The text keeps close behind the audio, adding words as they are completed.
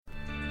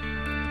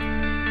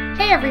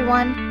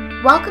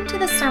everyone! Welcome to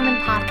the Sermon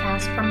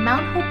Podcast from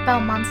Mount Hope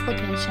Belmont's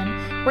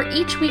location, where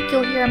each week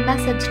you'll hear a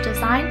message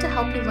designed to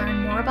help you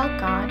learn more about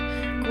God,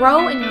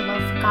 grow in your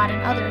love for God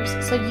and others,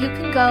 so you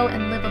can go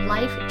and live a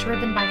life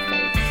driven by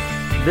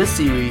faith. This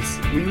series,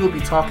 we will be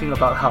talking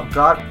about how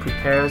God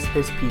prepares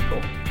His people.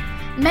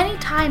 Many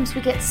times we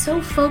get so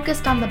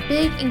focused on the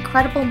big,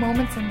 incredible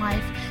moments in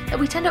life that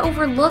we tend to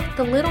overlook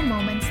the little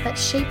moments that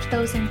shaped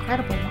those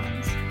incredible ones.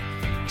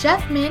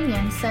 Jeff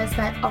Manion says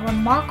that a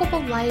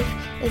remarkable life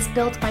is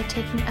built by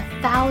taking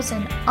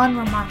 1,000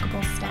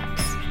 unremarkable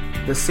steps.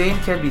 The same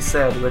can be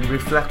said when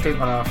reflecting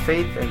on our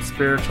faith and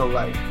spiritual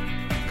life.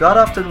 God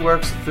often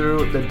works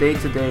through the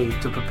day-to-day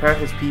to prepare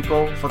His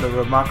people for the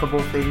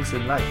remarkable things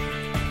in life.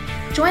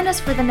 Join us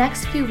for the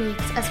next few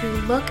weeks as we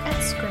look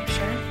at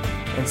Scripture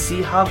and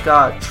see how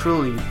God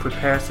truly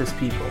prepares His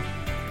people.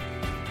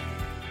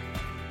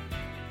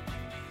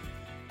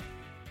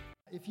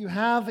 If you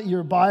have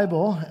your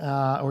Bible,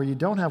 or you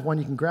don't have one,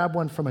 you can grab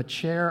one from a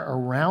chair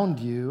around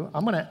you.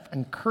 I'm going to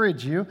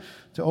encourage you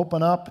to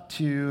open up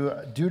to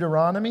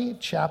Deuteronomy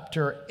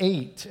chapter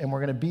 8, and we're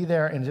going to be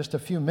there in just a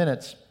few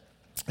minutes.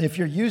 If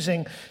you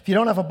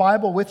don't have a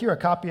Bible with you, or a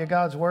copy of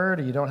God's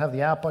Word, or you don't have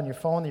the app on your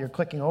phone that you're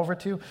clicking over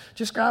to,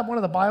 just grab one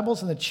of the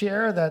Bibles in the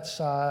chair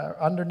that's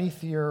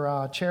underneath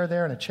your chair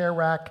there in a chair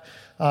rack.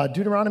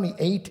 Deuteronomy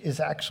 8 is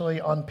actually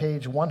on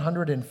page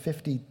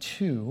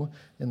 152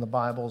 in the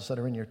Bibles that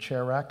are in your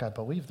chair rack. I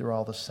believe they're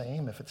all the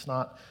same. If it's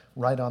not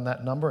right on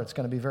that number, it's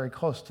going to be very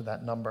close to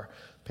that number,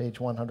 page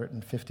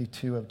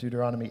 152 of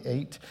Deuteronomy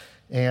 8.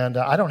 And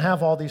I don't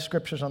have all these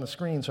scriptures on the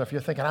screen, so if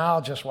you're thinking,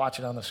 I'll just watch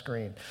it on the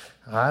screen,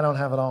 I don't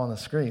have it all on the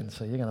screen,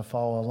 so you're going to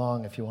follow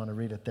along if you want to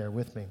read it there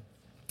with me.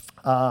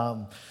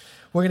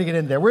 We're going to get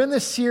in there. We're in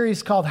this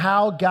series called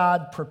How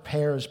God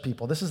Prepares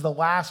People. This is the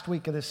last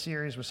week of this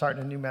series. We're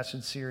starting a new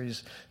message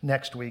series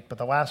next week, but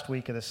the last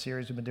week of this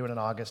series we've been doing in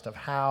August of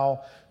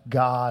how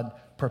God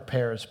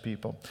prepares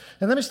people.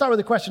 And let me start with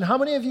a question. How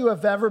many of you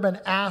have ever been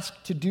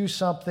asked to do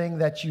something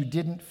that you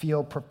didn't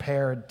feel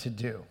prepared to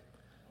do?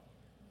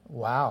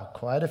 Wow,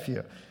 quite a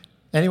few.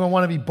 Anyone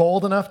want to be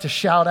bold enough to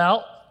shout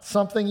out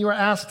something you were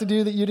asked to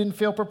do that you didn't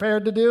feel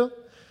prepared to do?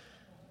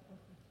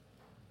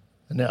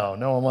 No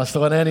one wants to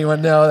let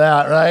anyone know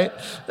that, right?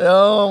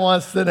 No one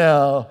wants to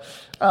know.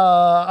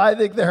 I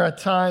think there are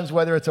times,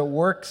 whether it's a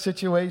work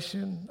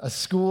situation, a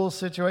school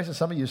situation,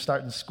 some of you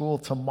starting school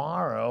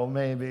tomorrow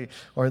maybe,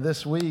 or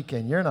this week,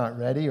 and you're not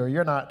ready, or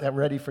you're not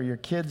ready for your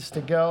kids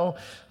to go.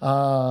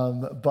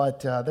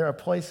 But there are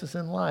places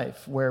in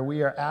life where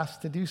we are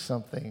asked to do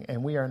something,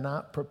 and we are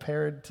not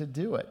prepared to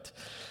do it.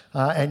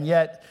 And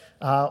yet,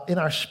 in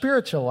our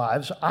spiritual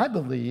lives, I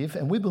believe,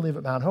 and we believe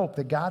at Mount Hope,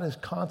 that God is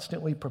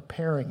constantly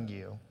preparing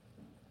you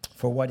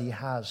for what He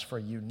has for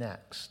you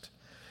next.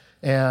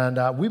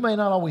 And we may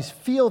not always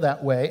feel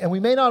that way, and we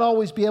may not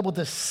always be able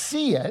to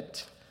see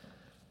it,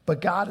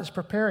 but God is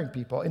preparing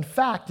people. In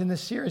fact, in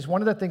this series,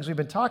 one of the things we've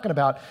been talking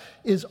about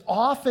is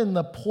often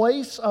the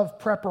place of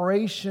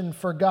preparation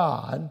for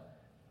God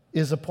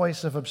is a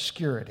place of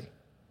obscurity.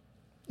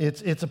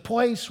 It's a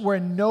place where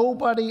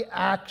nobody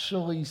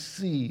actually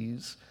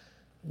sees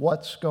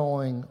what's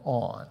going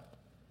on.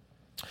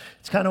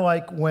 It's kind of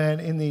like when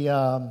in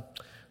the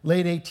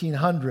late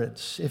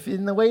 1800s,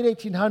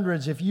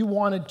 if you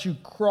wanted to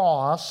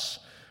cross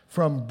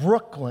from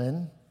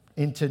Brooklyn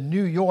into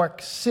New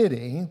York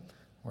City,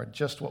 or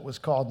just what was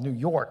called New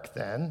York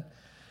then,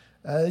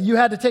 you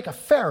had to take a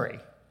ferry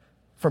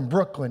from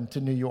Brooklyn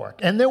to New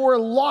York. And there were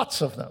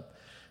lots of them.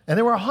 And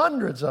there were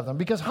hundreds of them,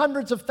 because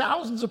hundreds of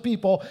thousands of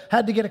people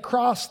had to get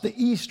across the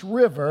East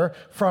River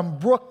from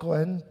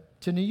Brooklyn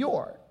to New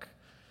York.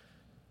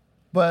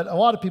 But a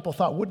lot of people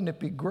thought, wouldn't it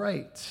be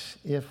great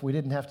if we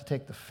didn't have to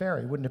take the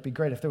ferry? Wouldn't it be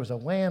great if there was a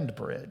land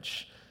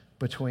bridge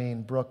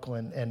between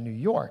Brooklyn and New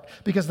York?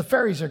 Because the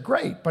ferries are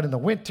great, but in the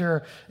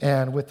winter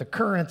and with the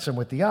currents and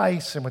with the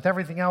ice and with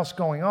everything else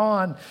going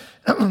on,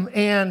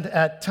 and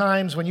at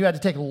times when you had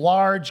to take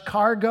large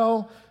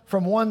cargo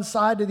from one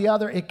side to the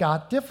other, it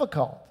got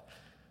difficult.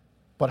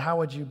 But how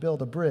would you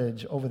build a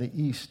bridge over the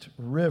East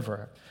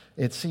River?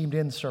 It seemed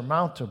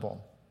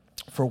insurmountable.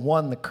 For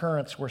one, the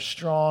currents were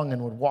strong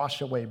and would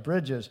wash away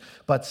bridges.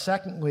 But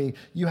secondly,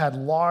 you had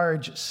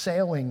large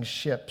sailing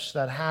ships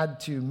that had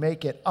to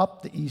make it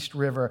up the East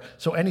River,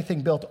 so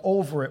anything built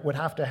over it would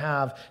have to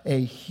have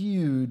a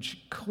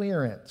huge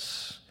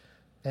clearance.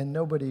 And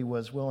nobody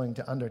was willing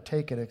to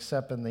undertake it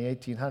except in the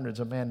 1800s.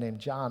 A man named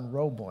John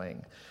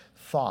Roebling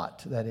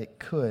thought that it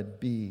could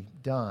be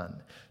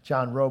done.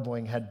 John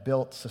Roebling had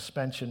built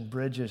suspension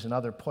bridges in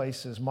other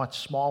places, much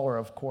smaller,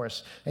 of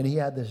course, and he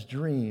had this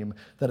dream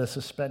that a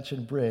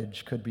suspension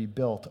bridge could be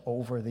built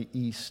over the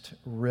East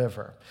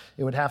River.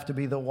 It would have to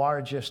be the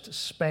largest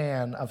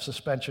span of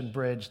suspension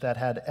bridge that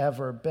had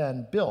ever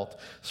been built.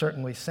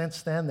 Certainly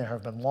since then, there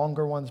have been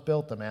longer ones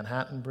built, the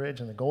Manhattan Bridge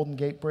and the Golden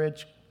Gate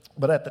Bridge,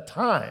 but at the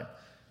time,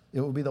 it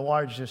would be the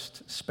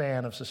largest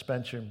span of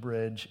suspension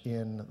bridge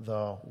in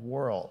the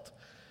world.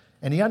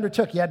 And he had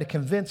to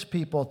convince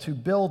people to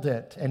build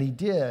it, and he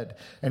did.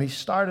 And he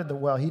started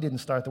he didn't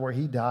start the work,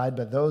 he died,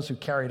 but those who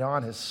carried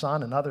on, his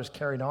son and others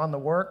carried on the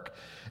work.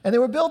 And they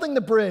were building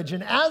the bridge,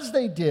 and as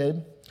they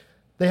did,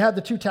 they had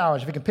the two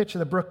towers. If you can picture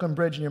the Brooklyn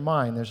Bridge in your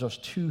mind, there's those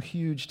two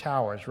huge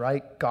towers,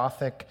 right?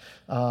 Gothic,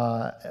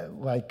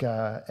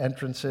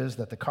 entrances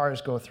that the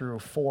cars go through,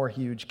 4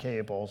 huge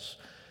cables.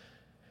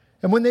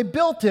 And when they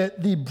built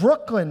it, the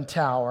Brooklyn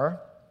Tower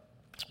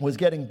was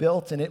getting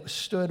built, and it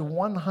stood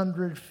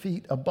 100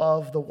 feet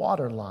above the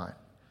water line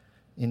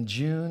in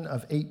June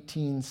of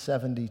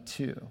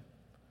 1872.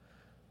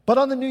 But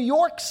on the New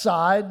York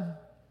side,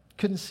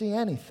 couldn't see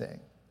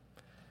anything.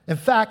 In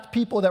fact,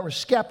 people that were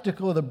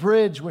skeptical of the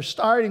bridge were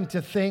starting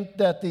to think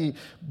that the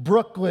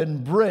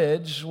Brooklyn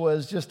Bridge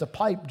was just a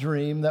pipe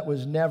dream that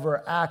was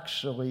never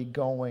actually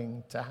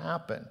going to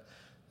happen.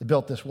 They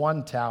built this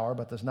one tower,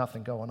 but there's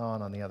nothing going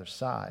on the other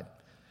side.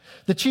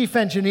 The chief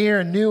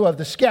engineer knew of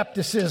the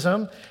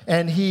skepticism,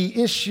 and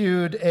he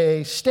issued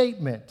a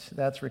statement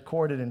that's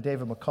recorded in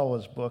David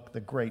McCullough's book, The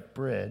Great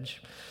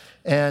Bridge.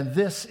 And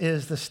this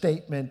is the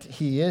statement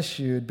he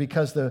issued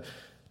because the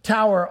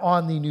tower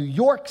on the New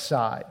York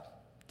side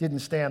didn't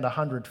stand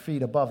 100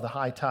 feet above the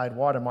high tide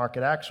watermark.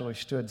 It actually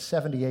stood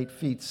 78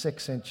 feet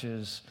 6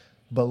 inches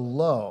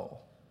below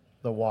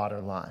the water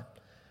line.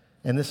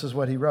 And this is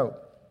what he wrote.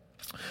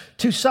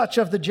 To such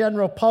of the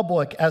general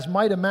public as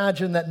might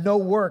imagine that no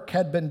work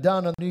had been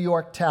done on the New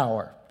York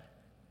Tower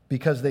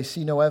because they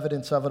see no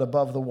evidence of it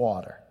above the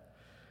water,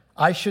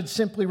 I should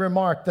simply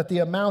remark that the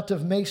amount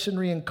of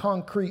masonry and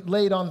concrete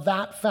laid on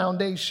that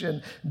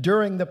foundation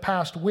during the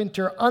past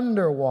winter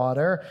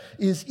underwater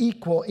is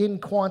equal in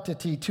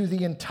quantity to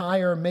the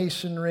entire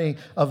masonry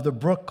of the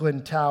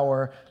Brooklyn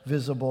Tower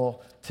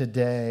visible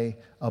today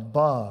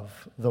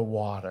above the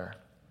water.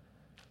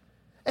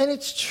 And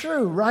it's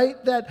true,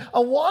 right, that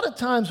a lot of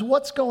times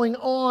what's going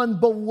on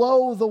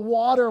below the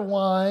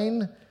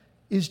waterline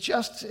is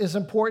just as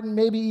important,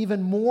 maybe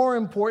even more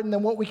important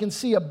than what we can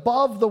see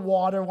above the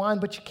waterline,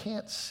 but you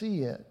can't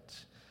see it.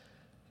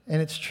 And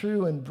it's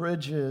true in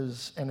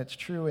bridges, and it's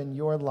true in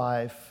your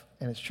life,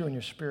 and it's true in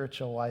your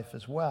spiritual life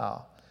as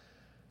well.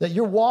 That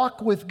your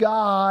walk with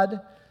God,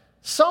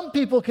 some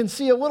people can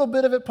see a little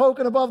bit of it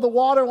poking above the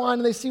waterline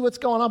and they see what's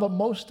going on, but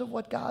most of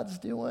what God's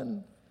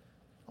doing,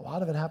 a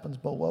lot of it happens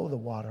below the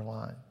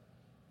waterline.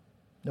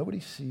 Nobody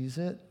sees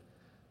it,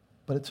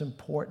 but it's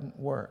important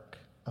work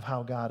of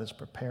how God is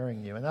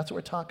preparing you. And that's what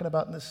we're talking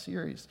about in this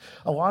series.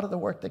 A lot of the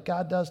work that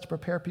God does to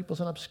prepare people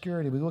in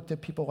obscurity. We looked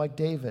at people like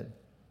David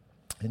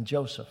and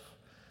Joseph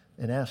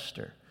and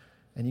Esther.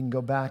 And you can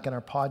go back in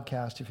our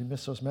podcast if you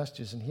missed those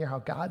messages and hear how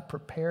God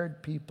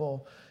prepared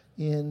people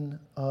in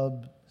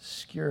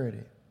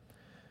obscurity.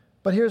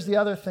 But here's the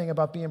other thing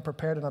about being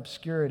prepared in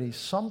obscurity.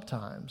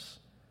 Sometimes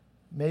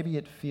maybe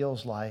it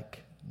feels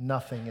like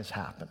nothing is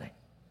happening.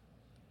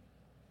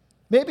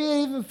 Maybe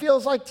it even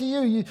feels like to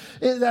you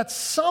that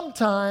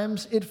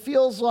sometimes it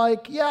feels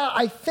like, yeah,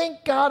 I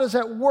think God is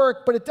at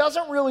work, but it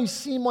doesn't really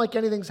seem like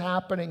anything's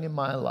happening in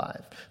my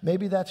life.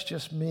 Maybe that's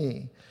just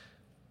me,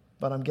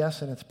 but I'm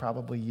guessing it's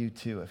probably you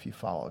too if you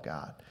follow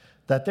God.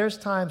 That there's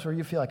times where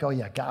you feel like, oh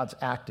yeah, God's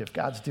active,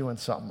 God's doing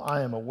something,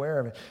 I am aware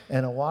of it.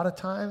 And a lot of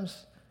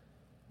times,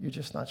 you're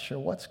just not sure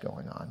what's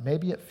going on.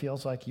 Maybe it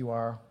feels like you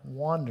are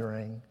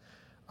wandering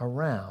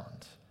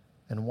around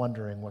and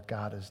wondering what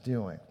God is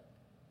doing.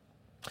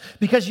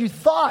 Because you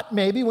thought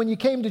maybe when you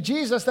came to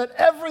Jesus that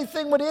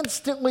everything would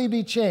instantly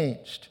be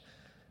changed.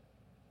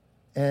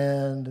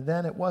 And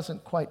then it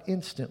wasn't quite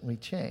instantly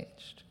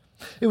changed.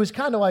 It was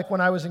kind of like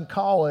when I was in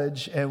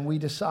college and we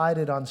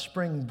decided on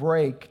spring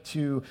break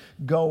to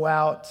go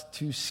out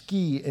to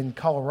ski in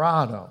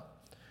Colorado.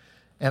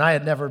 And I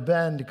had never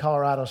been to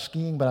Colorado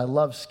skiing, but I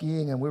love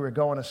skiing, and we were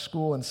going to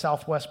school in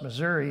southwest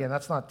Missouri, and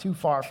that's not too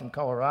far from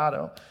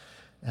Colorado.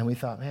 And we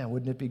thought, man,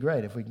 wouldn't it be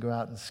great if we could go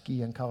out and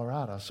ski in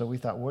Colorado? So we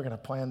thought, we're going to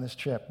plan this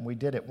trip. And we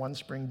did it one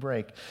spring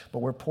break. But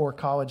we're poor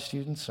college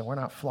students, so we're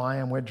not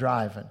flying, we're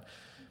driving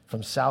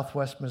from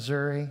southwest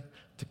Missouri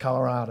to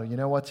Colorado. You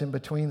know what's in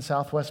between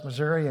southwest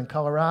Missouri and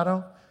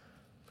Colorado?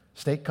 A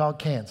state called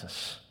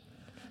Kansas.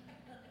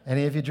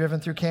 Any of you driven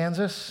through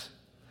Kansas?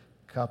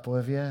 A couple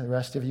of you. The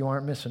rest of you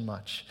aren't missing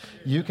much.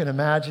 You can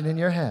imagine in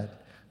your head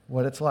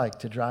what it's like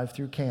to drive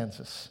through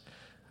Kansas.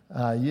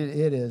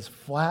 It is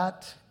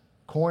flat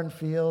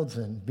cornfields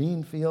and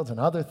bean fields and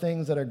other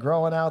things that are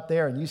growing out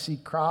there, and you see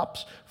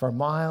crops for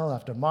mile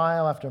after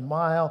mile after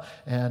mile,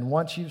 and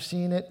once you've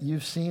seen it,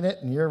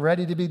 and you're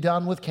ready to be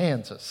done with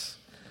Kansas.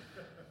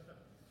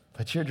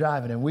 But you're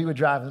driving, and we were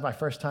driving. It was my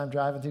first time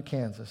driving through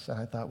Kansas, and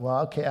I thought, well,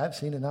 okay, I've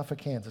seen enough of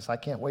Kansas. I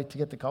can't wait to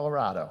get to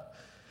Colorado.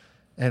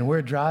 And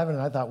we're driving,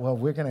 and I thought, well,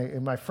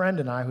 my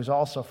friend and I, who's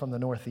also from the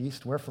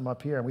Northeast, we're from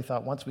up here, and we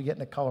thought once we get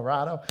into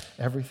Colorado,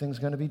 everything's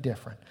going to be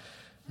different.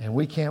 And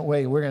we can't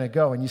wait. We're going to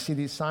go. And you see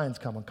these signs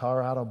coming,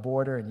 Colorado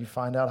border, and you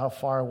find out how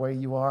far away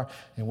you are,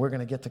 and we're going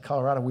to get to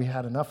Colorado. We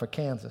had enough of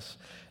Kansas.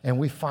 And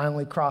we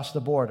finally crossed the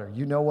border.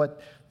 You know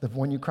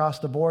when you cross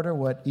the border,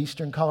 what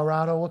eastern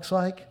Colorado looks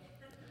like?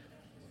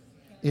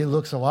 It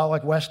looks a lot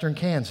like western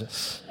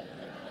Kansas.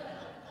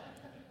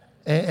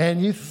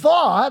 And you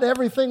thought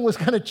everything was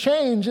going to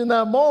change in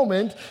that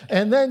moment,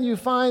 and then you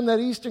find that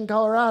eastern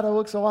Colorado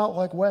looks a lot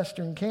like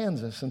western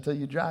Kansas until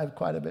you drive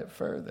quite a bit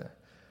further.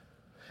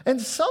 And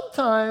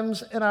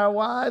sometimes in our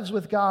lives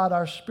with God,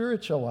 our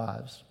spiritual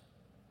lives,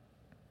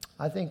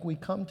 I think we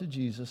come to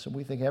Jesus and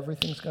we think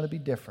everything's going to be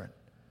different.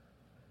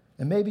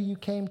 And maybe you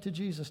came to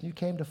Jesus and you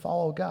came to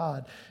follow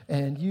God,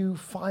 and you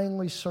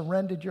finally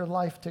surrendered your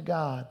life to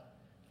God.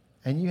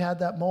 And you had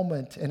that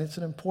moment, and it's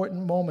an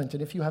important moment.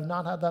 And if you have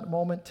not had that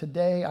moment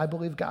today, I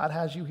believe God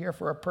has you here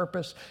for a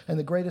purpose. And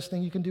the greatest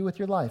thing you can do with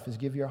your life is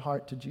give your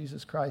heart to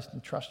Jesus Christ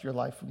and trust your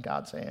life in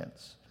God's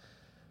hands.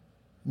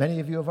 Many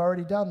of you have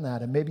already done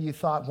that. And maybe you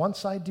thought,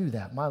 once I do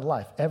that, my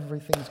life,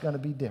 everything's going to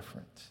be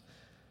different.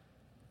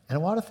 And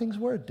a lot of things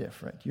were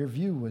different. Your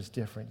view was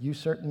different. You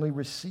certainly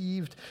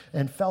received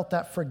and felt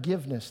that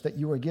forgiveness that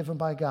you were given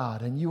by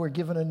God, and you were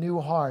given a new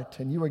heart,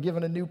 and you were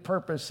given a new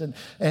purpose,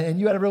 and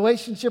you had a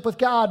relationship with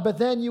God, but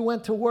then you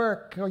went to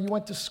work or you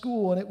went to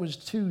school and it was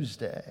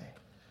Tuesday.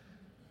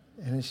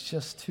 And it's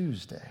just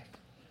Tuesday.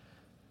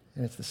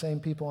 And it's the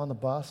same people on the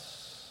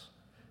bus.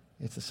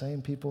 It's the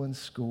same people in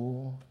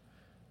school.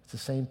 It's the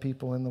same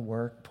people in the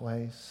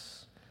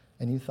workplace.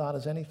 And you thought,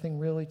 has anything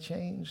really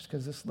changed?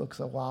 Because this looks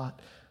a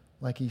lot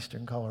like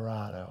eastern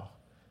Colorado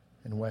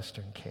and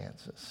western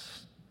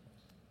Kansas,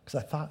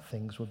 because I thought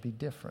things would be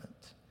different.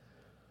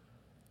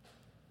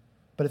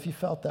 But if you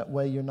felt that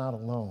way, you're not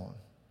alone.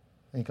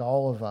 I think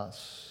all of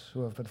us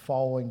who have been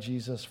following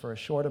Jesus for a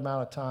short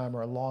amount of time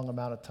or a long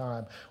amount of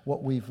time,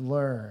 what we've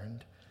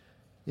learned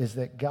is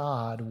that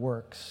God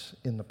works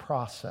in the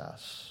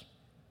process.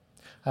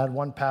 I had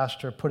one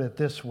pastor put it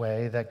this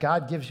way, that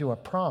God gives you a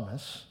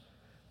promise,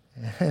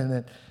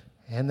 and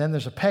then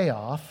there's a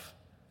payoff,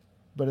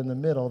 but in the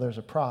middle, there's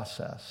a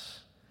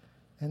process.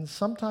 And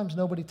sometimes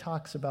nobody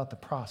talks about the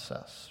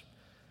process.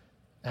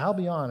 Now, I'll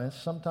be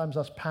honest, sometimes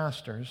us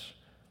pastors,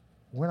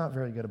 we're not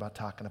very good about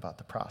talking about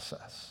the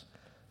process,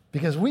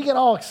 because we get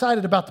all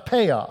excited about the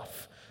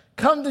payoff.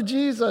 Come to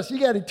Jesus, you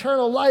get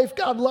eternal life,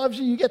 God loves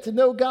you, you get to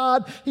know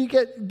God, you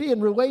get be in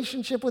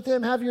relationship with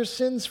Him, have your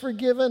sins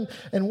forgiven,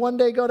 and one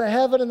day go to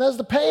heaven, and there's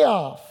the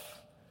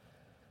payoff.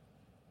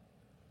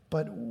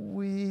 But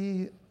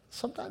we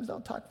sometimes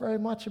don't talk very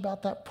much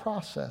about that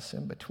process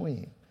in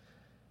between.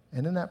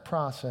 And in that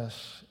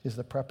process is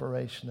the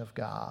preparation of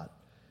God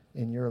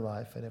in your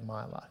life and in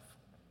my life.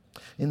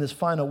 In this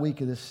final week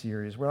of this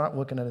series, we're not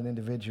looking at an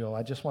individual.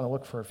 I just want to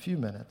look for a few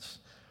minutes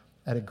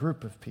at a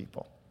group of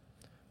people.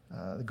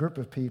 The group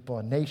of people,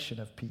 a nation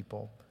of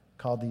people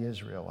called the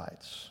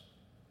Israelites.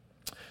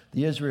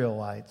 The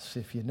Israelites,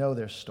 if you know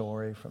their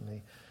story from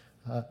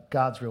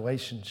God's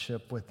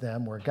relationship with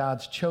them, were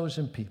God's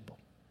chosen people.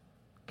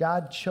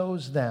 God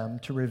chose them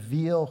to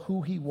reveal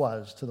who He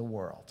was to the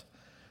world.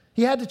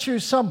 He had to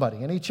choose somebody,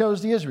 and He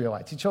chose the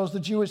Israelites. He chose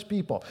the Jewish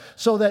people,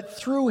 so that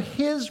through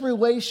His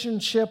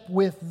relationship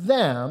with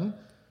them,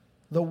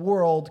 the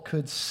world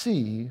could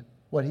see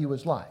what He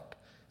was like,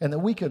 and that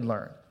we could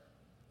learn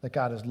that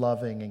God is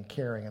loving and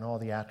caring and all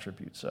the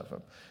attributes of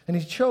Him. And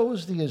He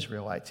chose the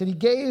Israelites, and He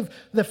gave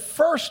the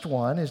first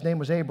one, his name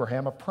was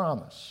Abraham, a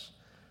promise.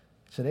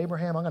 He said,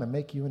 Abraham, I'm going to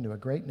make you into a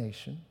great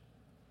nation.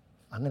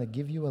 I'm going to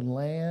give you a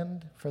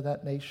land for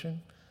that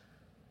nation,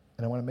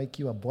 and I want to make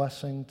you a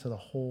blessing to the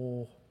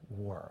whole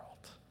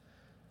world.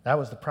 That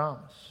was the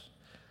promise.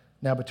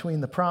 Now,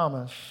 between the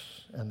promise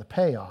and the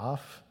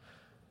payoff,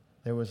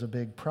 there was a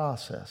big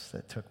process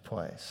that took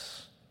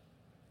place.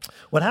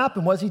 What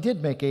happened was He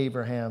did make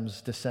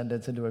Abraham's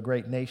descendants into a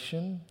great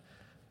nation,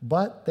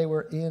 but they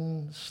were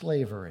in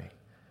slavery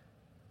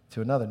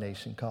to another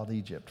nation called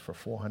Egypt for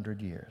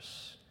 400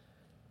 years.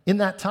 In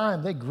that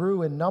time, they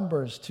grew in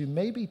numbers to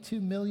maybe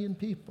 2 million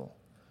people.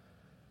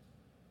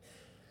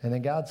 And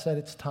then God said,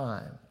 it's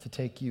time to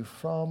take you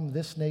from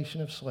this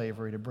nation of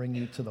slavery to bring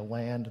you to the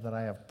land that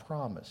I have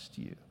promised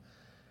you.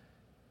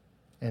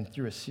 And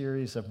through a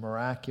series of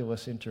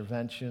miraculous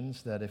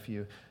interventions that, if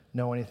you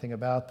know anything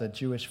about the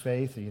Jewish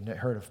faith, or you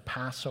heard of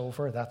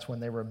Passover, that's when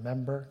they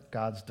remember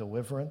God's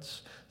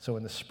deliverance. So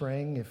in the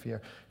spring,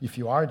 if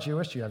you are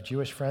Jewish, you have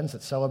Jewish friends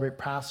that celebrate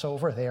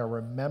Passover, they are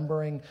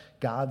remembering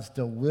God's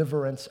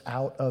deliverance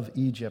out of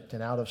Egypt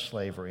and out of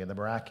slavery and the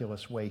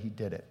miraculous way He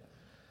did it.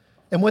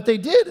 And what they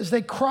did is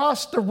they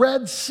crossed the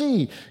Red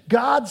Sea.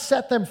 God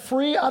set them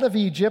free out of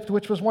Egypt,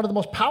 which was one of the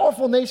most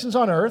powerful nations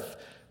on earth.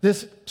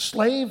 This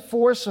slave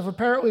force of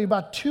apparently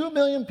about 2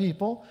 million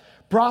people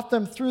brought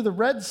them through the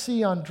Red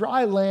Sea on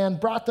dry land,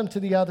 brought them to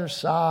the other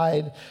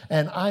side,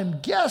 and I'm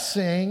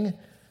guessing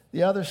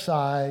the other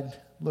side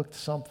looked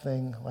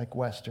something like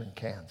western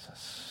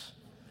Kansas.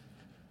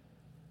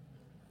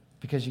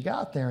 Because you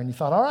got there and you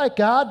thought, all right,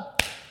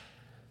 God,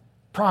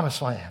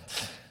 promised land.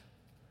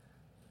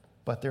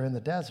 But they're in the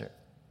desert.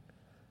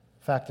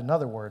 In fact,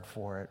 another word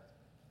for it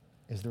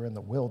is they're in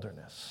the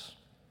wilderness.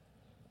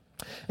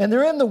 And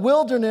they're in the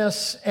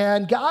wilderness,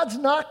 and God's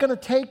not going to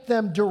take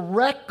them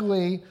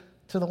directly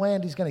to the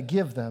land He's going to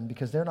give them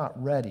because they're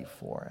not ready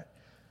for it.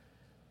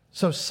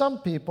 So some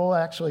people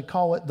actually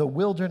call it the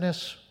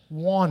wilderness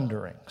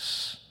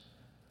wanderings.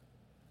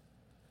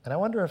 And I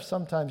wonder if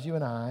sometimes you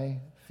and I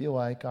feel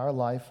like our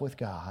life with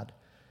God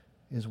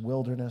is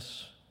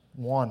wilderness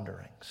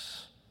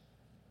wanderings.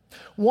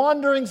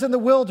 Wanderings in the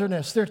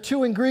wilderness, there are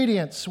two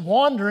ingredients.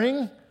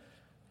 Wandering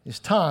is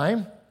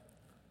time.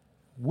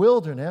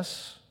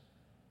 Wilderness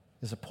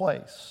is a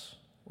place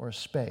or a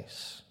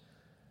space.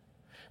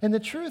 And the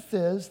truth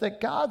is that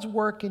God's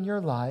work in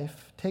your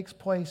life takes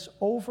place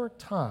over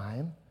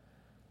time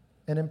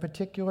and in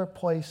particular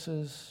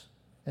places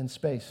and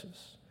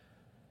spaces.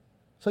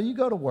 So you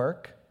go to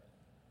work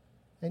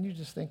and you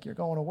just think you're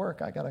going to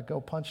work. I got to go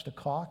punch the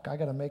clock. I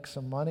got to make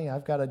some money.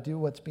 I've got to do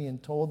what's being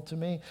told to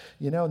me.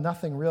 You know,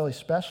 nothing really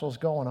special is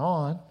going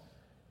on.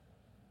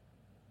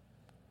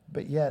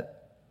 But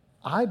yet,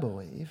 I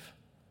believe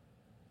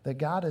that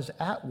God is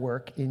at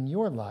work in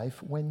your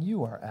life when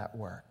you are at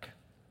work.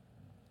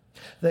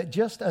 That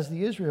just as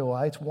the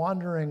Israelites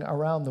wandering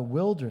around the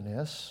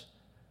wilderness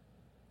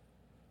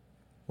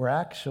were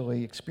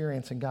actually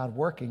experiencing God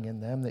working in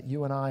them, that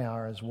you and I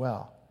are as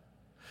well.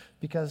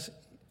 Because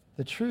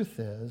the truth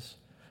is,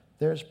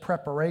 there's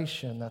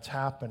preparation that's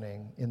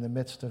happening in the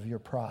midst of your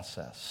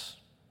process.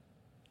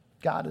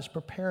 God is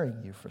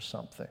preparing you for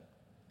something.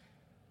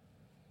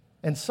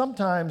 And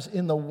sometimes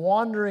in the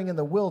wandering in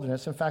the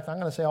wilderness, in fact, I'm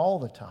going to say all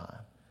the time,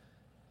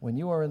 when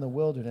you are in the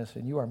wilderness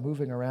and you are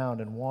moving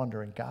around and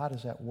wandering, God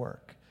is at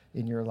work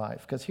in your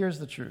life. Because here's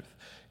the truth.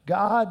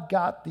 God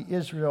got the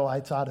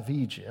Israelites out of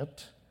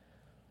Egypt,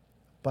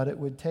 but it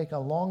would take a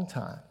long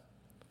time,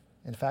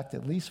 in fact,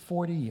 at least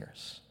 40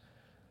 years,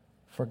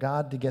 for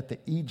God to get the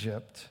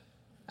Egypt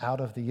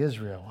out of the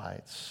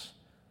Israelites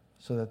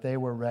so that they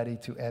were ready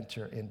to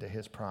enter into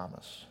his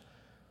promise.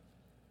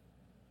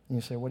 And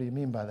you say, what do you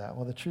mean by that?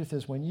 Well, the truth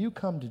is when you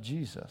come to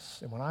Jesus,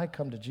 and when I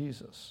come to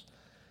Jesus,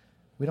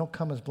 we don't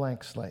come as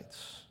blank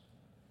slates.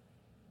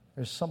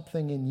 There's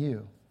something in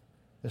you.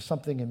 There's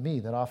something in me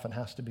that often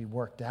has to be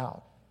worked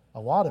out. A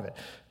lot of it.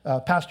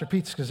 Pastor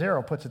Pete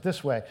Scazzaro puts it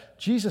this way: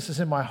 Jesus is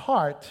in my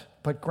heart,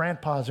 but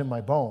grandpa's in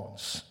my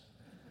bones.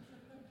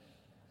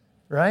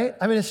 Right?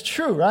 I mean, it's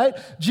true, right?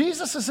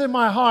 Jesus is in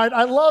my heart.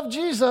 I love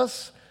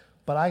Jesus,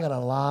 but I got a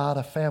lot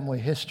of family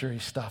history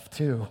stuff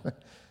too.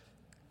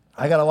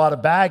 I got a lot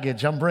of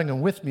baggage I'm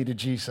bringing with me to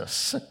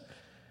Jesus.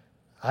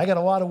 I got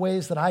a lot of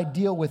ways that I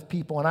deal with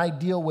people and I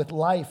deal with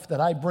life that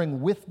I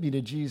bring with me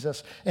to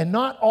Jesus. And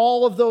not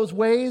all of those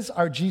ways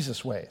are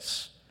Jesus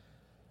ways.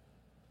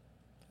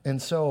 And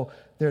so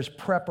there's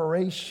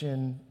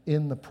preparation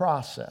in the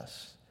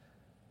process.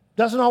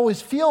 Doesn't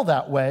always feel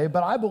that way,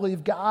 but I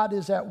believe God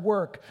is at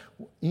work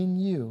in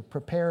you,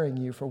 preparing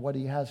you for what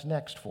he has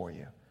next for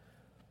you.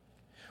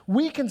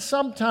 We can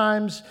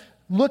sometimes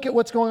look at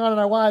what's going on in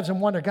our lives and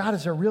wonder, God,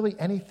 is there really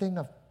anything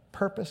of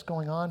purpose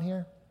going on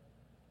here?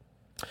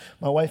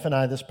 My wife and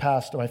I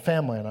my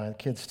family and I, the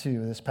kids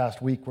too, this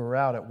past week we were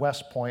out at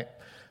West Point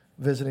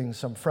visiting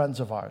some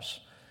friends of ours.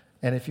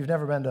 And if you've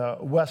never been to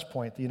West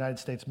Point, the United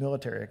States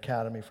Military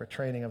Academy for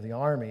Training of the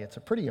Army, it's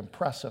a pretty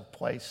impressive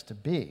place to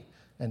be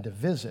and to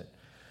visit.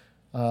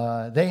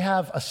 They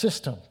have a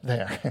system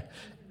there,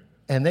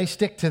 and they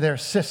stick to their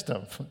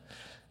system.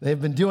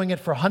 They've been doing it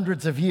for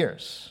hundreds of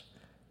years.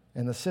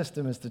 And the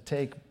system is to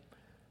take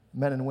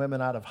men and women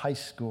out of high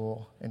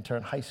school and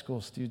turn high school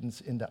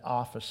students into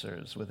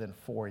officers within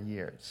 4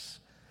 years.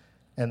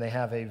 And they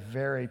have a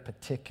very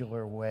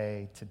particular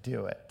way to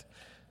do it,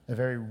 a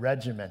very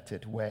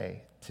regimented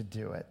way to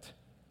do it.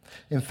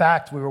 In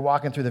fact, we were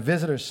walking through the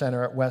visitor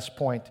center at West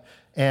Point,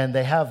 and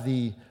they have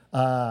the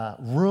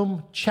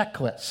room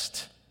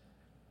checklist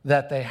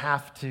that they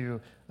have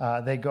to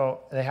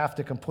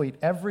complete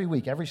every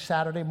week, every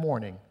Saturday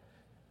morning.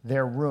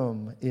 Their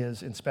room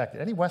is inspected.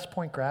 Any West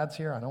Point grads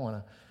here?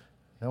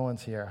 No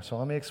one's here. So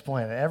let me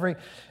explain it.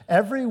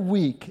 Every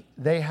week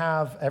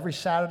every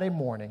Saturday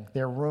morning,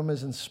 their room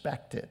is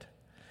inspected.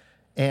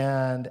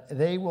 And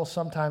they will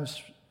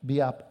sometimes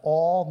be up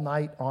all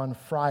night on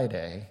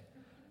Friday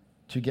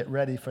to get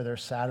ready for their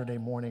Saturday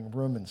morning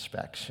room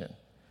inspection.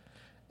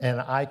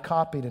 And I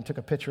copied and took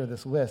a picture of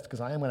this list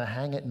because I am going to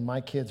hang it in my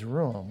kid's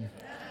room.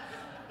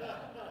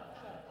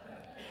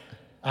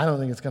 I don't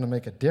think it's going to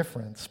make a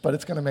difference, but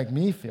it's going to make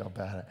me feel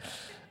better.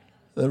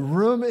 The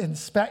room and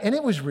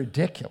it was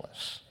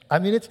ridiculous. I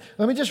mean,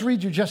 let me just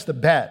read you just the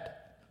bed.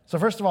 So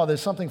first of all,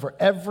 there's something for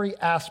every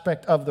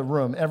aspect of the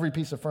room, every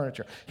piece of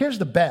furniture. Here's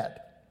the bed.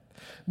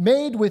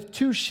 Made with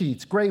 2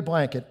 sheets, gray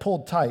blanket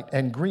pulled tight,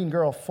 and green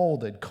girl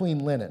folded, clean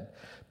linen.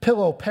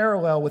 Pillow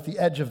parallel with the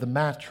edge of the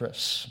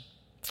mattress.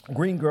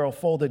 Green girl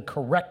folded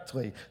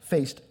correctly,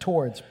 faced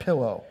towards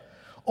pillow.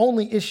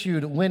 Only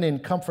issued linen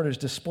comforters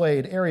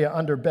displayed, area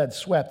under bed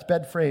swept,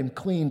 bed frame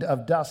cleaned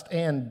of dust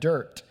and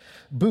dirt.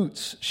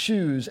 Boots,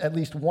 shoes, at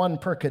least one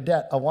per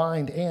cadet,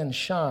 aligned and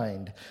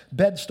shined.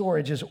 Bed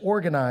storage is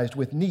organized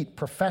with neat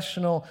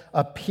professional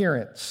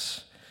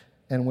appearance.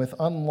 And with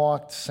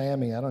unlocked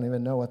SAMI, I don't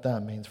even know what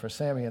that means for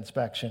SAMI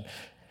inspection.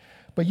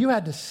 But you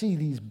had to see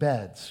these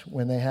beds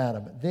when they had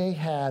them. They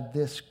had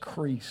this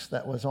crease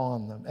that was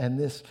on them, and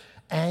this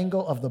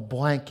angle of the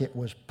blanket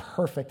was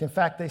perfect. In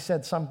fact, they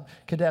said some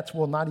cadets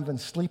will not even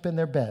sleep in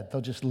their bed.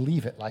 They'll just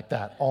leave it like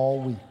that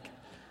all week.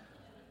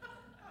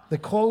 The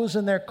clothes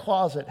in their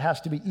closet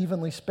has to be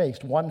evenly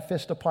spaced, one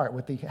fist apart,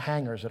 with the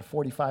hangers at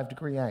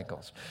 45-degree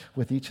angles,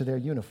 with each of their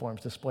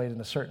uniforms displayed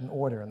in a certain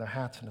order and their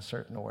hats in a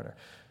certain order.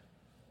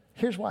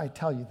 Here's why I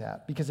tell you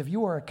that. Because if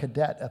you are a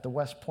cadet at the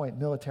West Point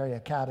Military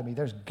Academy,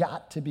 there's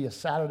got to be a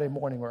Saturday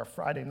morning or a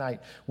Friday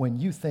night when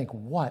you think,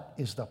 what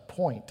is the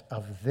point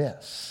of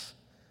this?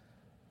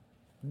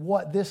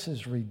 This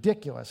is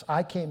ridiculous.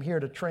 I came here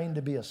to train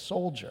to be a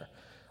soldier.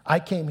 I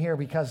came here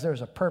because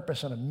there's a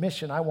purpose and a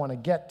mission I want to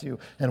get to,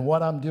 and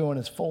what I'm doing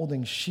is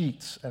folding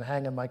sheets and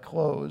hanging my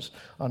clothes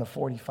on a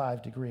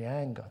 45-degree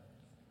angle.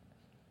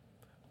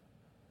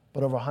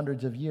 But over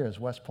hundreds of years,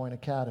 West Point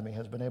Academy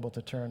has been able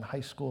to turn high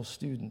school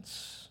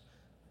students,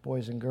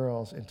 boys and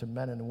girls, into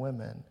men and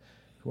women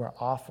who are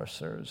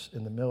officers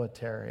in the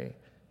military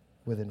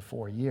within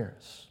 4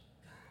 years.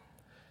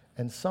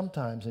 And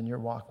sometimes in your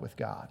walk with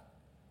God,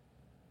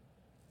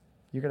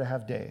 you're going to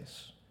have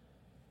days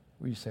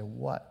where you say,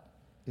 what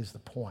is the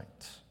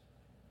point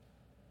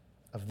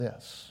of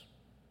this?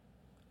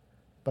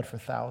 But for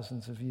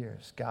thousands of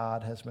years,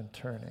 God has been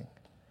turning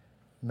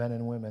men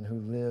and women who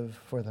live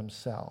for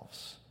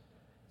themselves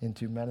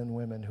into men and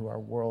women who are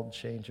world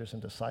changers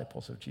and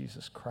disciples of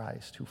Jesus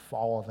Christ, who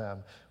follow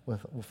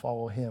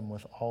him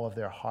with all of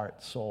their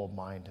heart, soul,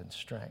 mind, and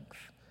strength.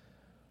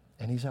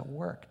 And he's at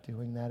work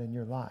doing that in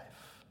your life.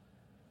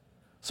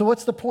 So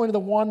what's the point of the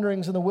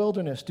wanderings in the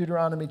wilderness?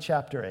 Deuteronomy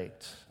chapter 8.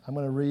 I'm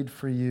going to read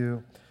for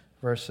you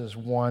verses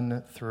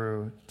 1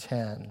 through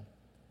 10.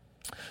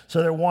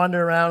 So they're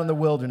wandering around in the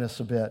wilderness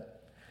a bit.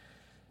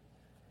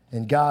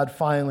 And God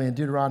finally, in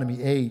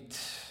Deuteronomy 8,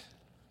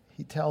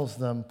 he tells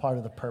them part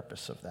of the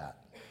purpose of that.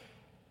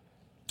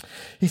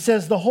 He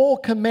says, the whole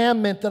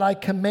commandment that I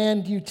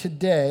command you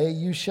today,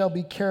 you shall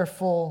be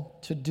careful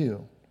to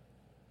do,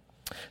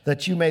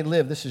 that you may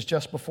live. This is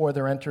just before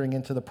they're entering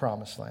into the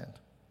promised land.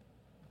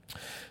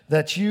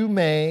 That you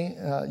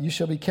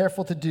shall be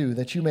careful to do,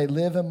 that you may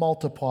live and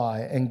multiply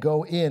and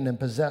go in and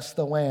possess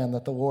the land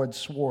that the Lord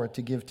swore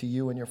to give to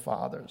you and your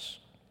fathers.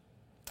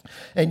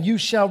 And you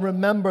shall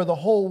remember the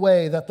whole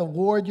way that the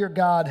Lord your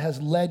God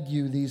has led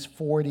you these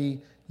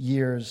 40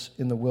 years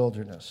in the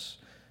wilderness.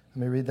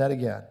 Let me read that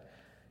again.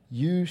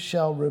 You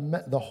shall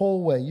remember the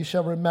whole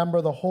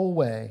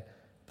way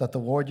that the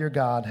Lord your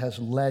God has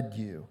led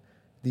you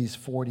these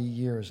 40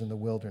 years in the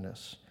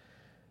wilderness,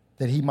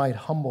 that he might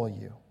humble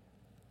you,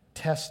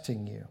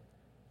 testing you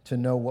to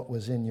know what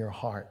was in your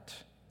heart,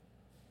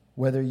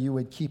 whether you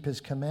would keep his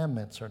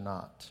commandments or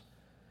not.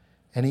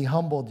 And he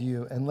humbled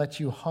you and let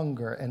you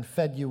hunger and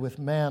fed you with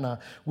manna,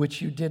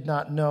 which you did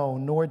not know,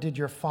 nor did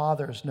your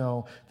fathers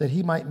know, that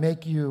he might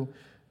make you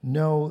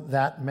know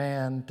that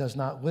man does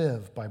not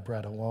live by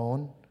bread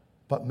alone,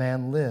 but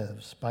man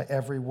lives by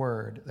every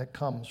word that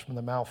comes from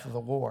the mouth of the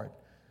Lord.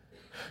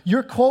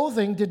 Your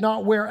clothing did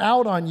not wear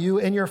out on you,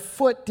 and your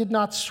foot did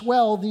not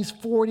swell these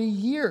 40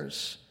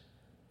 years.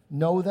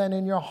 Know then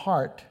in your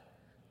heart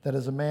that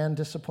as a man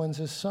disciplines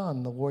his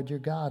son, the Lord your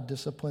God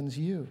disciplines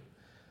you.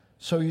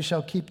 So you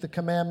shall keep the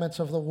commandments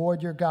of the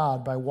Lord your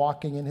God by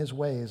walking in his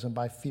ways and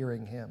by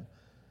fearing him.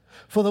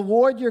 For the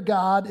Lord your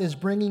God is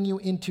bringing you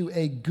into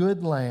a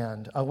good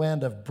land, a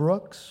land of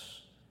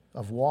brooks,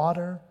 of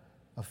water,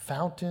 of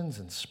fountains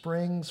and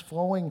springs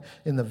flowing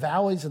in the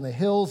valleys and the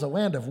hills, a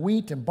land of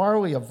wheat and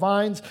barley, of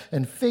vines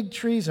and fig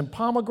trees and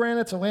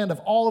pomegranates, a land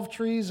of olive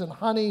trees and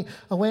honey,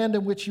 a land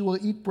in which you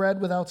will eat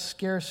bread without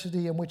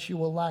scarcity, in which you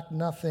will lack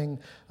nothing,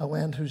 a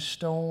land whose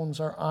stones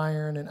are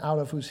iron and out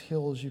of whose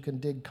hills you can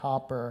dig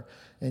copper,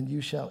 and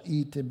you shall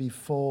eat and be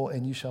full,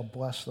 and you shall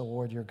bless the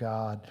Lord your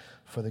God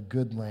for the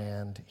good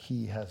land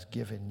he has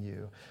given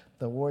you.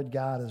 The Lord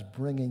God is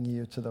bringing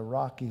you to the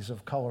Rockies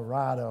of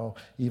Colorado,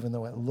 even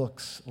though it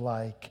looks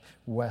like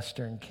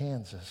western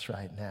Kansas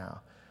right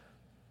now.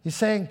 He's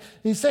saying,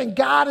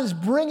 God is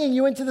bringing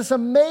you into this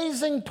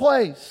amazing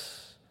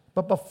place.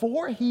 But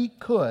before he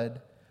could,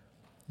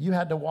 you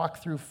had to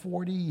walk through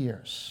 40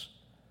 years.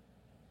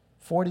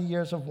 40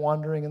 years of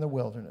wandering in the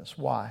wilderness.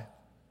 Why?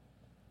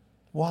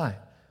 Why?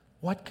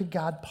 What could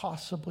God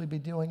possibly be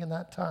doing in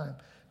that time?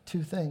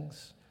 Two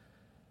things.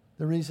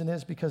 The reason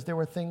is because there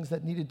were things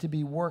that needed to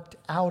be worked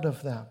out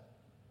of them,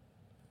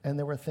 and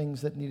there were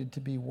things that needed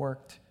to be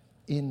worked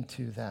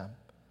into them.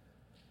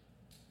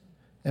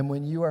 And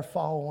when you are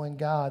following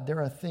God,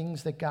 there are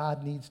things that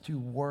God needs to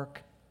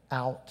work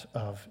out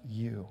of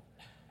you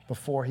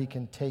before he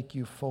can take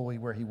you fully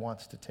where he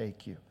wants to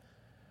take you.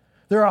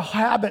 There are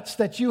habits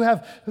that you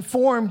have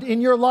formed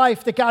in your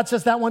life that God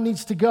says that one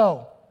needs to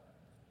go.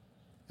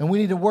 And we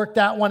need to work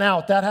that one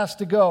out. That has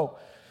to go.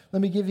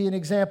 Let me give you an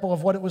example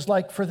of what it was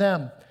like for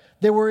them.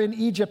 They were in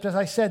Egypt, as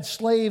I said,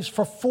 slaves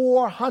for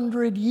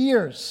 400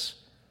 years.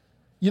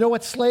 You know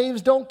what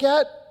slaves don't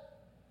get?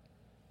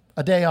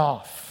 A day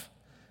off.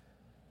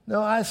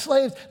 No,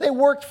 slaves, they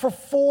worked for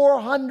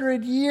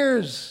 400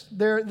 years.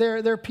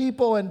 They're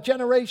people, and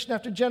generation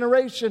after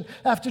generation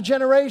after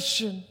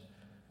generation.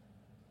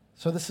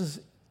 So this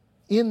is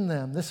in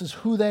them. This is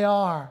who they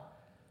are.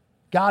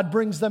 God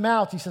brings them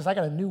out. He says, I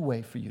got a new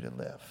way for you to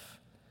live.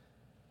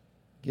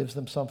 gives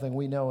them something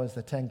we know as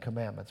the 10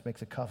 Commandments,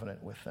 makes a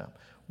covenant with them.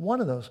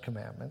 One of those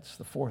commandments,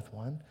 the fourth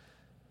one,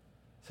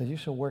 says you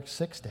shall work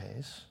 6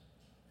 days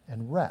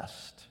and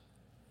rest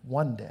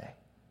 1 day,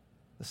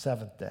 the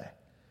seventh day.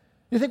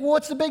 You think, well,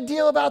 what's the big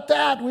deal about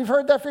that? We've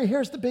heard that for you.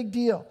 Here's the big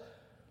deal.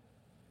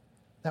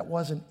 That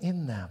wasn't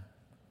in them.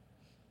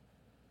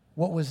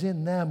 What was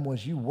in them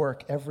was you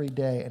work every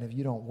day, and if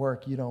you don't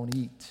work, you don't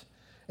eat.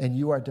 And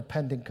you are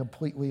dependent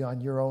completely on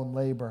your own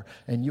labor,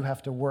 and you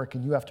have to work,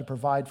 and you have to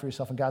provide for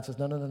yourself. And God says,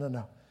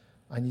 no.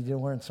 I need you to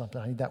learn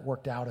something. I need that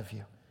worked out of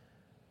you.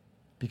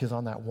 Because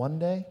on that 1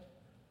 day,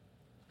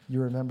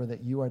 you remember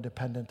that you are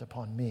dependent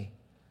upon me,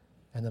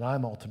 and that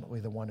I'm ultimately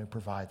the one who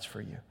provides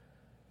for you.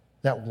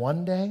 That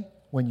 1 day,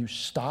 when you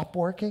stop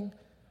working,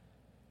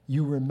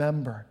 you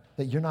remember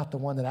that you're not the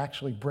one that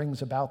actually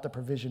brings about the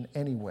provision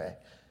anyway.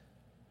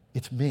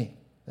 It's me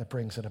that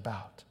brings it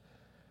about.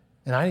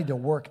 And I need to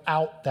work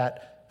out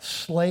that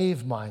slave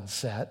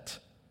mindset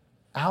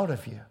out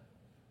of you.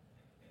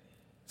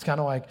 It's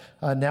kind of like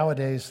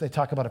nowadays they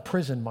talk about a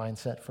prison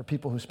mindset for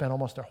people who spend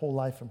almost their whole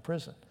life in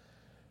prison.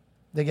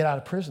 They get out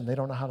of prison. They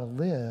don't know how to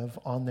live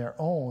on their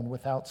own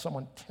without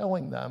someone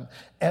telling them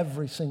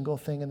every single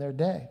thing in their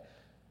day.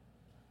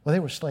 Well, they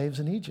were slaves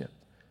in Egypt.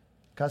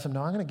 God said,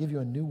 no, I'm going to give you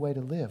a new way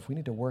to live. We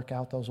need to work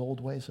out those old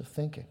ways of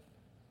thinking.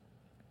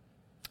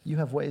 You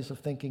have ways of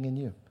thinking in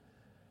you.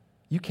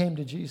 You came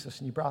to Jesus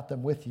and you brought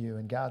them with you,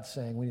 and God's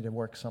saying we need to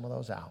work some of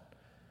those out.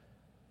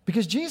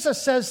 Because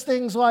Jesus says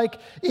things like,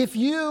 if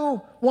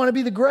you want to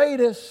be the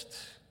greatest,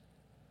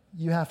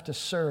 you have to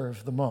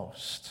serve the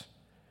most.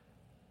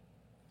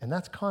 And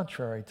that's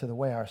contrary to the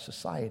way our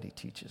society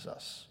teaches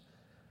us.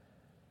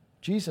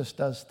 Jesus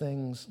does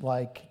things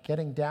like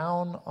getting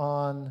down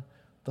on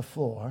the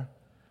floor,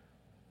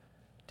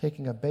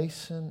 taking a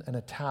basin and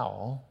a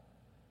towel,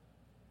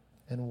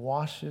 and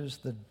washes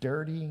the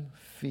dirty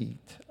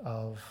feet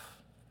of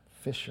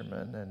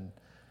fishermen and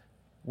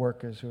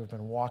workers who have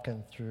been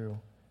walking through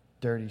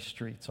dirty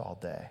streets all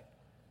day.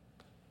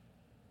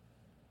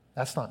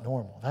 That's not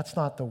normal. That's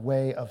not the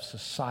way of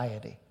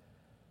society.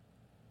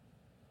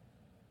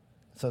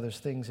 So there's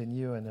things in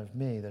you and of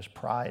me, there's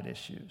pride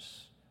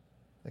issues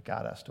that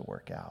God has to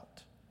work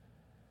out.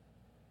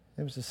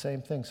 It was the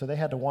same thing. So they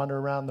had to wander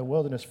around the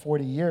wilderness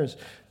 40 years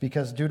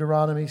because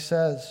Deuteronomy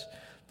says,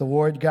 the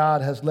Lord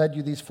God has led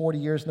you these 40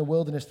 years in the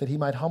wilderness that he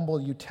might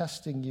humble you,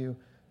 testing you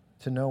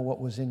to know what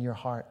was in your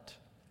heart.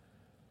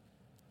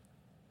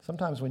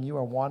 Sometimes when you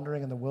are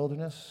wandering in the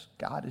wilderness,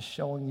 God is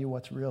showing you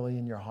what's really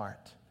in your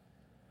heart.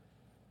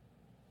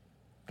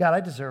 God,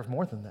 I deserve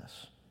more than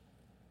this.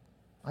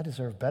 I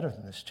deserve better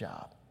than this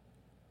job.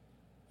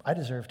 I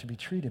deserve to be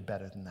treated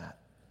better than that.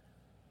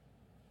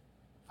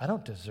 I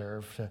don't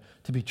deserve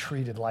to be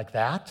treated like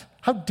that.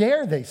 How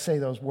dare they say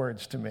those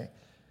words to me?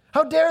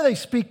 How dare they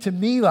speak to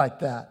me like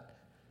that?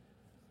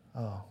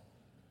 Oh,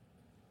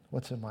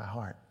 what's in my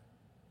heart?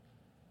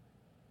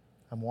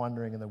 I'm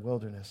wandering in the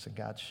wilderness and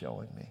God's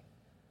showing me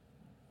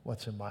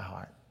what's in my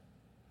heart.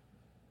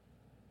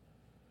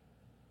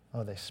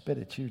 Oh, they spit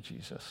at you,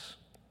 Jesus.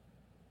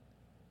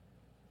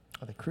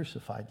 Oh, they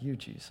crucified you,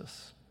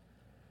 Jesus.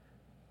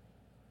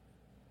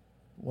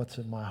 What's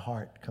in my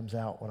heart comes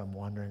out when I'm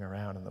wandering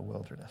around in the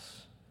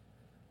wilderness.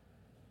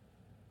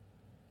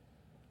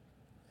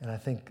 And I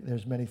think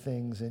there's many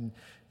things in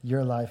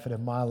your life and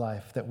in my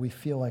life that we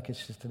feel like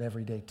it's just an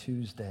everyday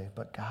Tuesday,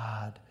 but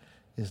God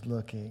is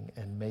looking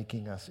and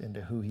making us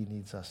into who he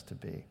needs us to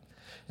be.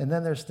 And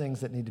then there's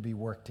things that need to be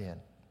worked in.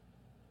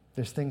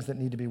 There's things that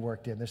need to be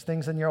worked in. There's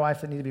things in your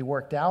life that need to be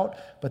worked out,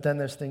 but then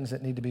there's things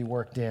that need to be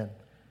worked in.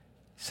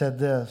 He said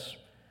this,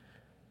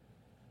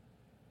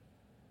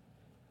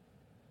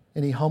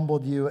 and he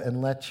humbled you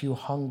and let you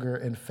hunger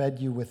and fed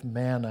you with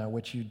manna,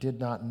 which you did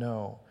not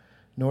know,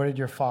 nor did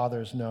your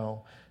fathers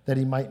know, that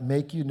he might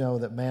make you know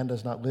that man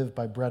does not live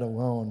by bread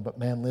alone, but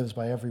man lives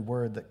by every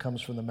word that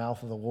comes from the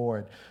mouth of the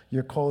Lord.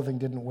 Your clothing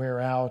didn't wear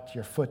out,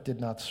 your foot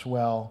did not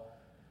swell.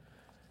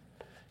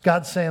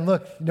 God's saying,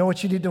 look, you know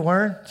what you need to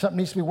learn? Something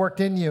needs to be worked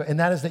in you, and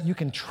that is that you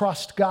can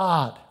trust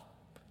God,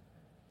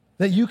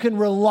 that you can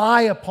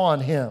rely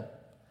upon him.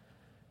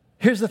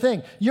 Here's the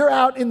thing. You're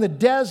out in the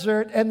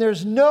desert, and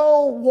there's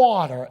no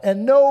water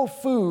and no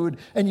food,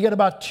 and you got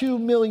about 2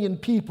 million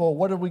people.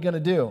 What are we going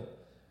to do?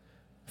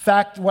 In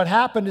fact, what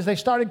happened is they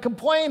started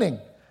complaining.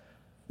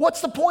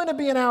 What's the point of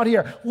being out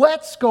here?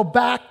 Let's go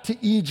back to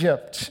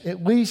Egypt.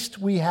 At least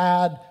we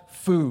had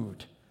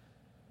food.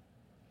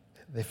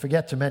 They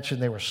forget to mention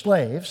they were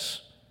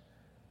slaves.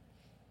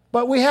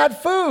 But we had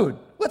food.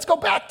 Let's go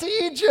back to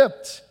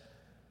Egypt.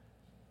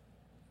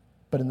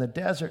 But in the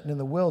desert and in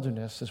the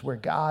wilderness is where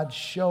God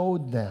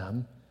showed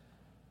them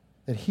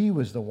that he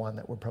was the one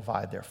that would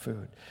provide their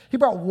food. He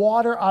brought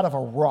water out of a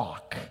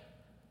rock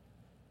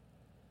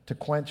to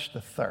quench the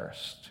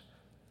thirst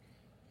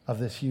of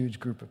this huge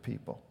group of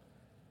people.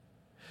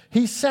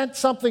 He sent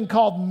something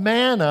called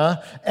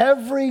manna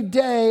every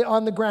day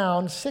on the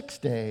ground, 6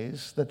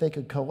 days, that they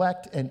could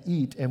collect and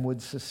eat and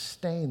would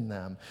sustain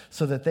them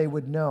so that they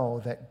would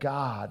know that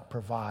God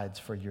provides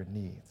for your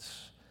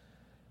needs.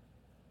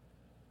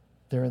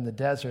 They're in the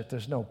desert.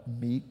 There's no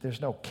meat.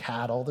 There's no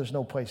cattle. There's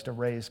no place to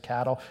raise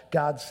cattle.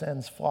 God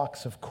sends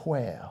flocks of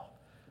quail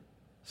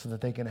so that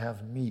they can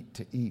have meat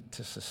to eat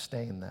to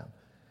sustain them.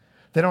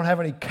 They don't have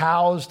any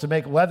cows to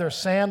make leather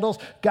sandals.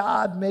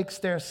 God makes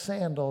their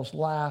sandals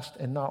last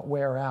and not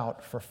wear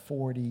out for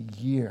 40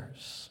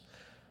 years.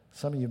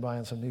 Some of you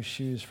buying some new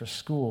shoes for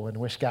school and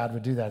wish God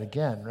would do that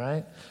again,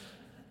 right?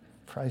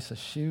 Price of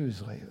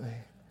shoes lately.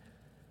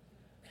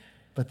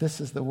 But this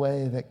is the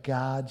way that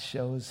God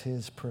shows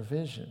his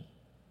provision.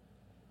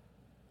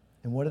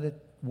 And what did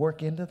it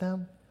work into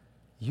them?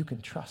 You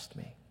can trust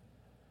me.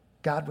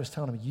 God was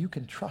telling them, you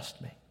can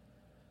trust me.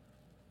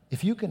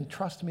 If you can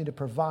trust me to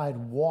provide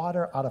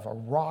water out of a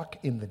rock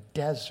in the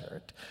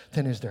desert,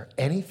 then is there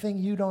anything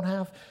you don't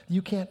have,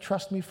 you can't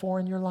trust me for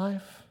in your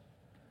life?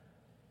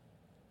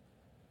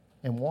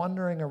 And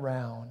wandering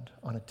around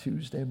on a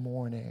Tuesday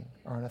morning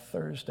or on a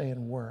Thursday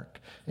in work,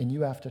 and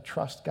you have to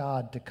trust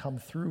God to come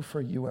through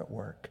for you at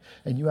work,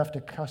 and you have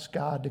to trust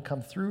God to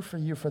come through for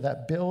you for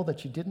that bill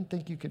that you didn't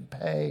think you could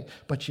pay,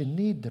 but you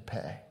need to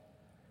pay.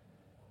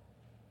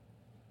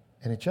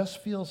 And it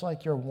just feels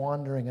like you're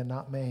wandering and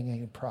not making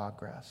any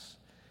progress.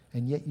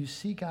 And yet you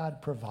see God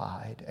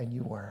provide, and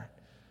you weren't.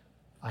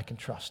 I can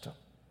trust him.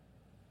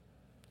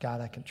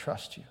 God, I can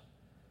trust you.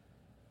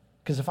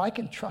 Because if I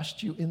can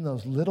trust you in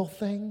those little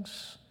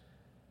things,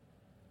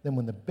 then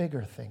when the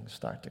bigger things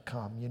start to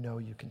come, you know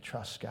you can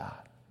trust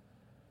God.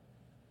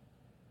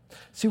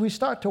 See, we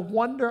start to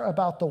wonder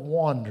about the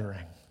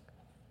wandering.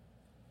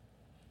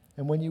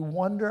 And when you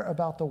wonder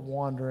about the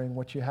wandering,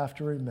 what you have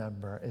to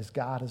remember is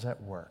God is at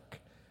work.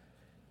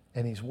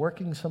 And he's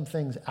working some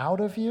things out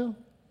of you,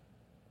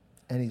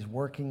 and he's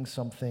working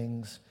some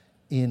things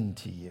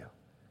into you.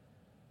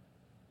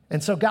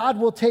 And so God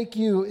will take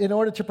you in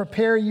order to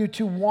prepare you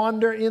to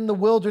wander in the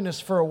wilderness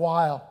for a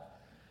while.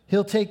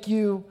 He'll take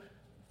you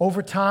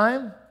over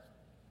time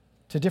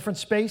to different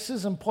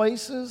spaces and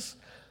places,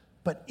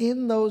 but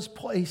in those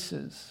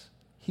places,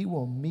 he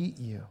will meet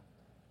you.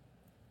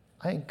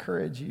 I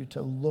encourage you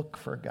to look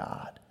for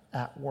God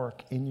at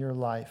work in your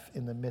life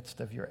in the midst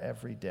of your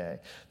everyday.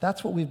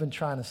 That's what we've been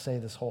trying to say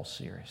this whole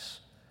series.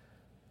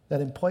 That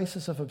in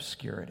places of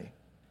obscurity,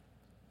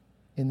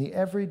 in the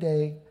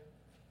everyday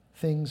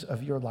things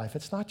of your life,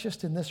 it's not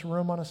just in this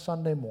room on a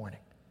Sunday morning.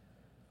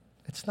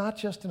 It's not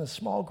just in a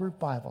small group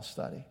Bible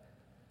study.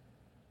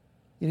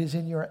 It is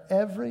in your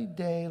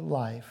everyday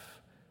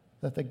life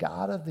that the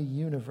God of the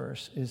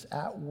universe is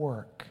at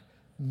work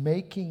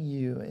making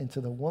you into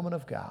the woman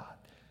of God,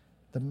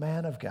 the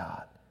man of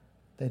God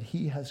that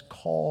he has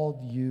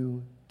called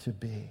you to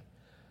be.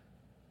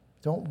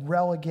 Don't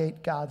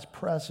relegate God's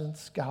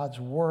presence, God's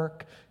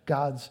work,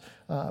 God's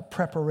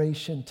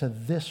preparation to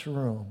this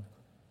room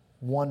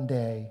one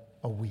day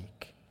a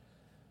week.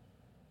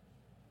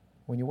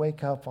 When you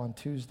wake up on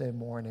Tuesday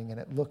morning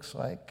and it looks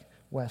like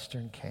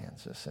Western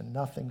Kansas and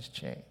nothing's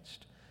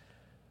changed,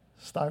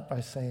 start by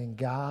saying,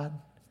 God,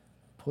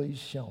 please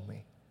show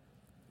me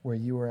where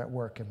you are at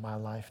work in my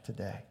life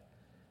today.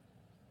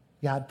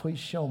 God, please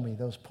show me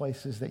those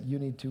places that you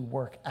need to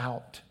work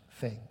out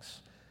things.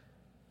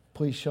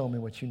 Please show me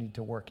what you need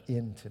to work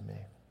into me.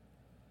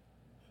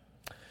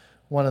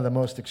 One of the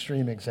most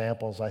extreme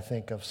examples, I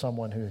think, of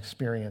someone who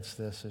experienced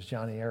this is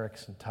Joni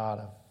Eareckson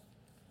Tada.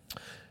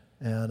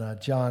 And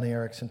Joni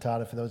Eareckson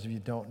Tada, for those of you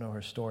who don't know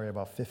her story,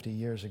 about 50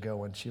 years ago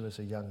when she was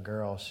a young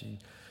girl, she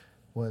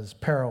was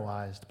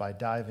paralyzed by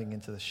diving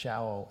into the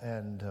shallow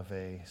end of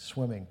a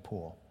swimming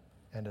pool.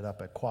 Ended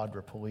up a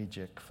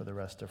quadriplegic for the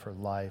rest of her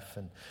life.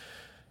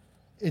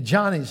 And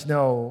Johnny's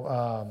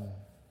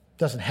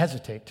doesn't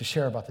hesitate to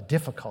share about the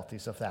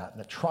difficulties of that and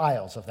the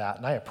trials of that,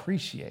 and I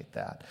appreciate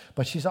that.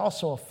 But she's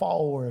also a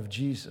follower of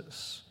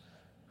Jesus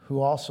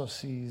who also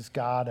sees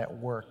God at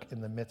work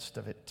in the midst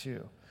of it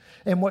too.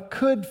 And what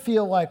could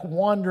feel like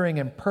wandering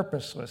and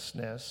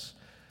purposelessness,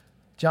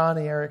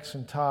 Joni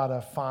Eareckson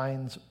Tada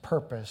finds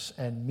purpose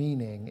and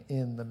meaning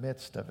in the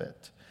midst of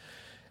it.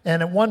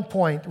 And at one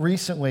point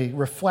recently,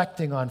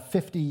 reflecting on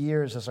 50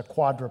 years as a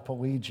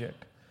quadriplegic,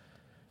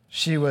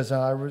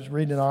 I was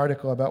reading an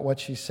article about what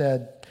she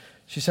said.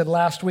 She said,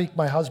 last week,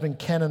 my husband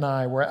Ken and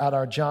I were at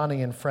our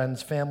Johnny and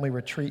Friends family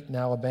retreat in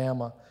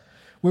Alabama.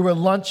 We were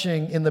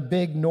lunching in the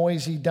big,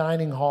 noisy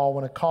dining hall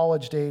when a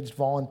college-aged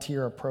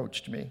volunteer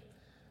approached me,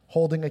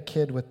 holding a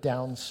kid with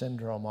Down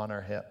syndrome on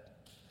her hip.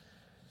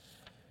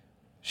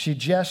 She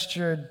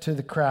gestured to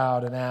the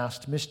crowd and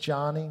asked, Miss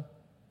Johnny,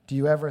 do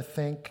you ever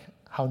think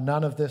how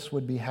none of this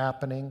would be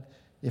happening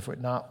if it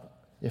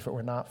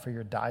were not for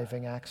your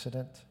diving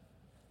accident?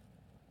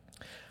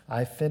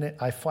 I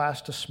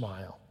flashed a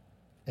smile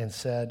and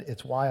said,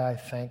 it's why I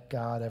thank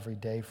God every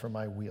day for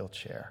my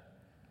wheelchair.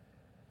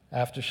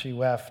 After she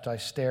left, I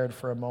stared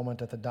for a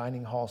moment at the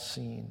dining hall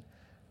scene.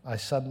 I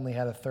suddenly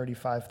had a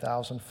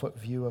 35,000-foot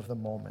view of the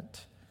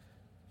moment.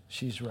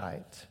 She's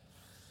right.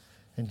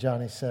 And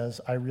Johnny says,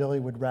 I really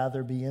would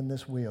rather be in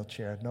this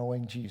wheelchair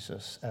knowing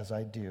Jesus as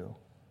I do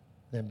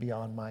than be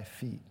on my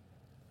feet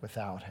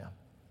without him.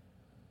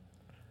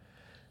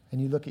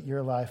 And you look at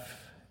your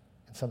life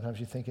And sometimes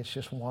you think it's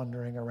just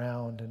wandering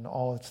around and,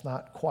 it's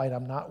not quite,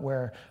 I'm not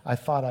where I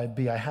thought I'd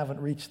be. I haven't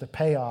reached the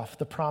payoff.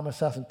 The promise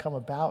hasn't come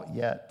about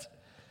yet.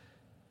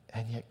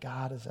 And yet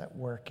God is at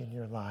work in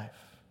your life.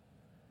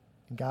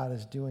 And God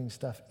is doing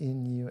stuff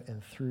in you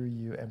and through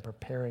you and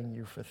preparing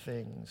you for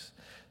things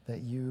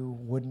that you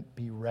wouldn't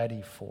be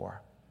ready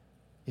for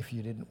if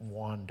you didn't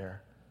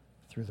wander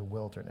through the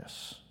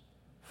wilderness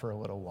for a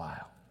little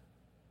while.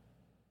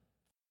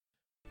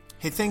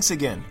 Hey, thanks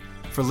again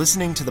for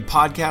listening to the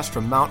podcast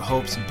from Mount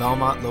Hope's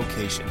Belmont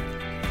location.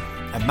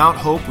 At Mount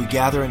Hope, we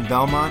gather in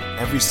Belmont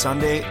every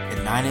Sunday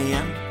at 9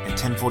 a.m. and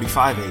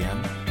 10:45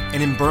 a.m.,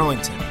 and in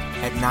Burlington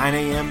at 9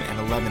 a.m. and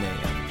 11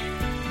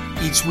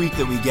 a.m. Each week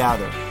that we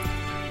gather,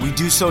 we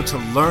do so to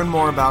learn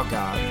more about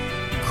God,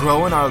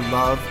 grow in our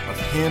love of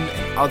Him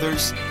and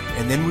others,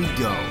 and then we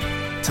go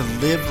to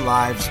live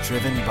lives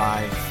driven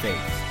by faith.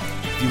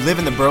 If you live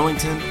in the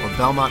Burlington or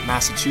Belmont,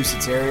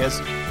 Massachusetts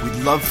areas, we'd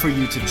love for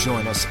you to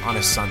join us on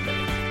a Sunday.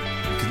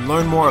 You can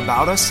learn more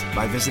about us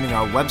by visiting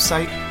our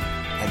website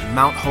at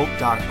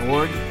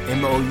mounthope.org,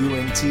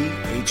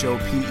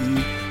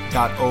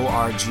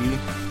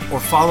 MOUNTHOPE.org, or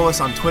follow us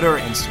on Twitter or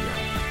Instagram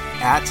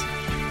at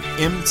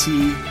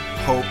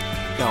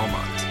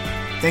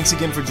MTHopeBelmont. Thanks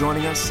again for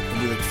joining us, and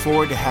we look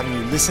forward to having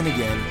you listen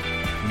again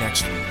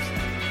next week.